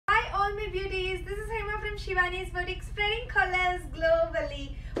my beauties. This is Hema from Shivane's Boutique, spreading colors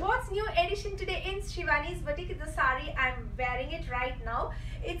globally. What's new addition today in Shivane's Boutique is the sari. I'm wearing it right now.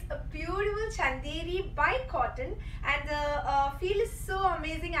 It's a beautiful Chanderi by cotton, and the feel is so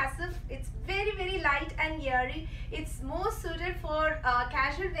amazing, as if it's very light and airy. It's more suited for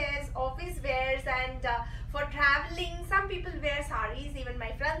casual wears, office wears, and for traveling. Some people wear saris. Even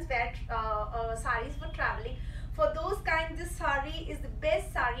my friends wear saris for traveling. For those kinds, this sari is the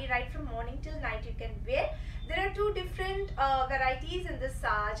best sari right from morning till night you can wear. There are two different varieties in this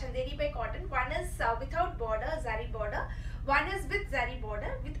Chanderi by cotton. One is without border, zari border. One is with zari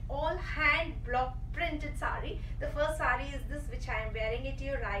border with all hand block printed sari. The first sari is this, which I am wearing it to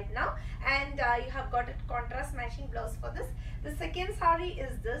you right now, and you have got a contrast matching blouse for this. The second sari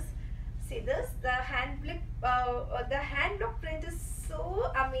is this. See this, the hand block print is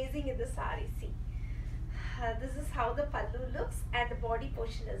so amazing in the sari. See. This is how the pallu looks, and the body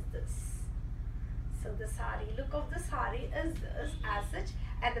portion is this. So the sari, look of the sari is this as such,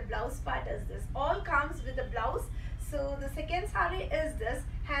 and the blouse part is this. All comes with the blouse. So the second sari is this,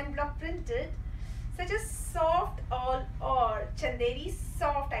 hand block printed, such a soft or Chanderi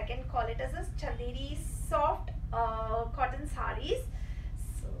soft, I can call it as a Chanderi soft cotton saris.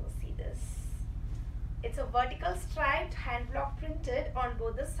 So see this. It's a vertical striped hand block printed on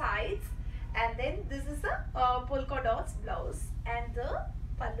both the sides. And then this is a polka dots blouse, and the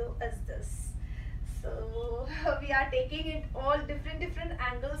pallu is this. So we are taking it all different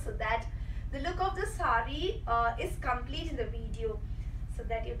angles so that the look of the sari is complete in the video, so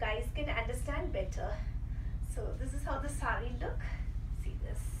that you guys can understand better. So this is how the sari look. See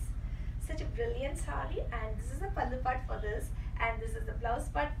this, such a brilliant sari, and this is the pallu part for this, and this is the blouse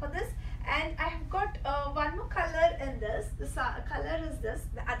part for this. And I have got one more color in this. The color is this.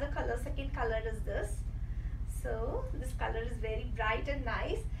 The other color, second color is this. So this color is very bright and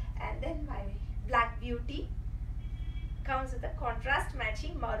nice. And then my black beauty comes with a contrast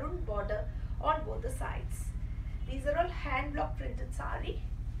matching maroon border on both the sides. These are all hand block printed sari.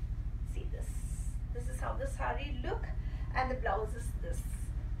 See this. This is how the sari look, and the blouse is this.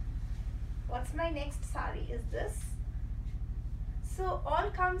 What's my next sari is this. So all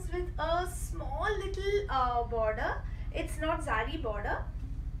comes with a small little border. It's not zari border.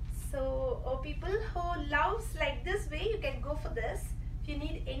 So people who loves like this way, you can go for this. If you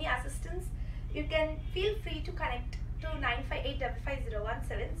need any assistance, you can feel free to connect to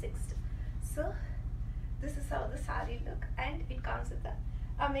 958550176. So this is how the sari look, and it comes with the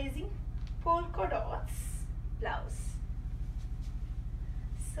amazing polka dots blouse.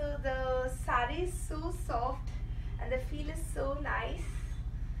 So the sari is so soft, and the feel is so nice.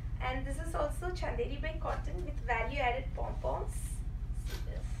 And this is also Chanderi by cotton with value added pom-poms. See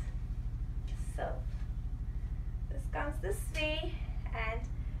this. So this comes this way, and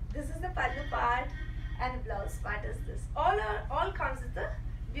this is the pallu part, and the blouse part is this. All comes with a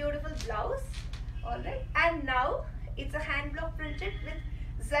beautiful blouse. Alright, and now it's a hand block printed with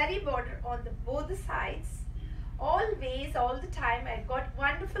zari border on both the sides. Always, all the time, I got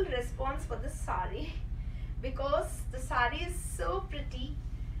wonderful response for this sari, because the sari is so pretty,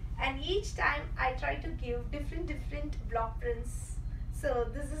 and each time I try to give different block prints. So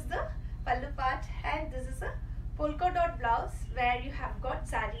this is the pallu part, and this is a polka dot blouse where you have got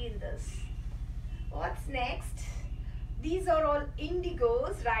zari in this. What's next? These are all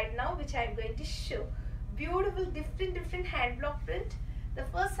indigos right now, which I am going to show. Beautiful different hand block print. The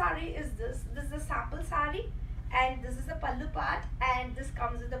first sari is this. This is a sample sari, and this is the pallu part, and this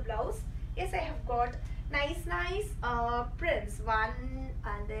comes with the blouse. Yes, I have got nice prints. One,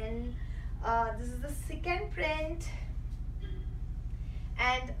 and then this is the second print,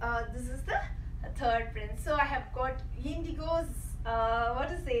 and this is the third print. So I have got indigos. What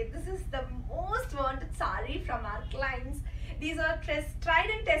to say, this is the most wanted sari from our clients. These are tried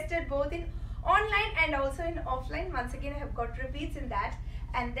and tested both in online and also in offline. Once again, I have got repeats in that.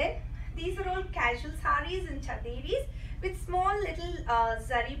 And then these are all casual saris and chanderis with small little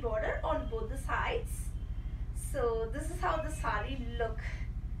zari border on both the sides. So this is how the sari look.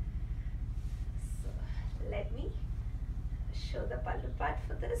 So let me show the pallu part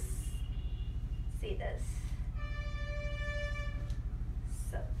for this. See this.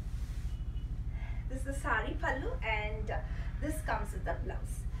 So this is the sari pallu, and this comes with the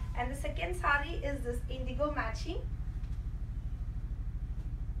blouse. And the second sari is this indigo matching.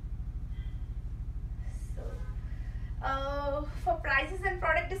 So for prices and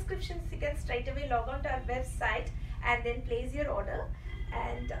product descriptions, you can straight away log on to our website and then place your order.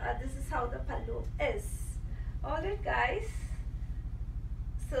 And this is how the pallu is. Alright guys,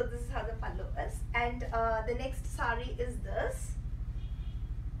 so this is how the pallu is, and the next sari is this.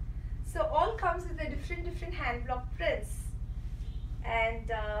 So comes with a different hand block prints.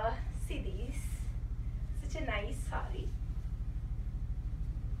 And see these, such a nice sari.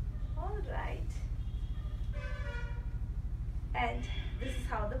 All right, and this is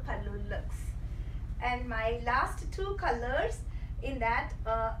how the pallu looks. And my last two colors in that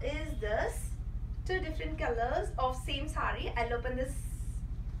is this, two different colors of same sari. I'll open this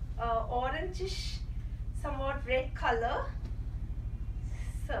orangish, somewhat red color.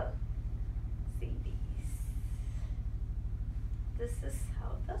 So see these. This is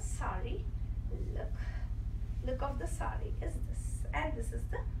how the sari look of the sari is this, and this is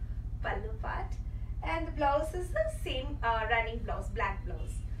the pallu part, and the blouse is the same running blouse, black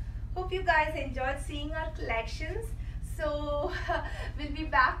blouse. Hope you guys enjoyed seeing our collections. So we'll be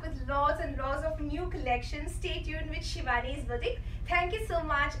back with lots and lots of new collections. Stay tuned with Shivane's Boutique. Thank you so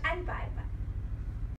much, and bye bye.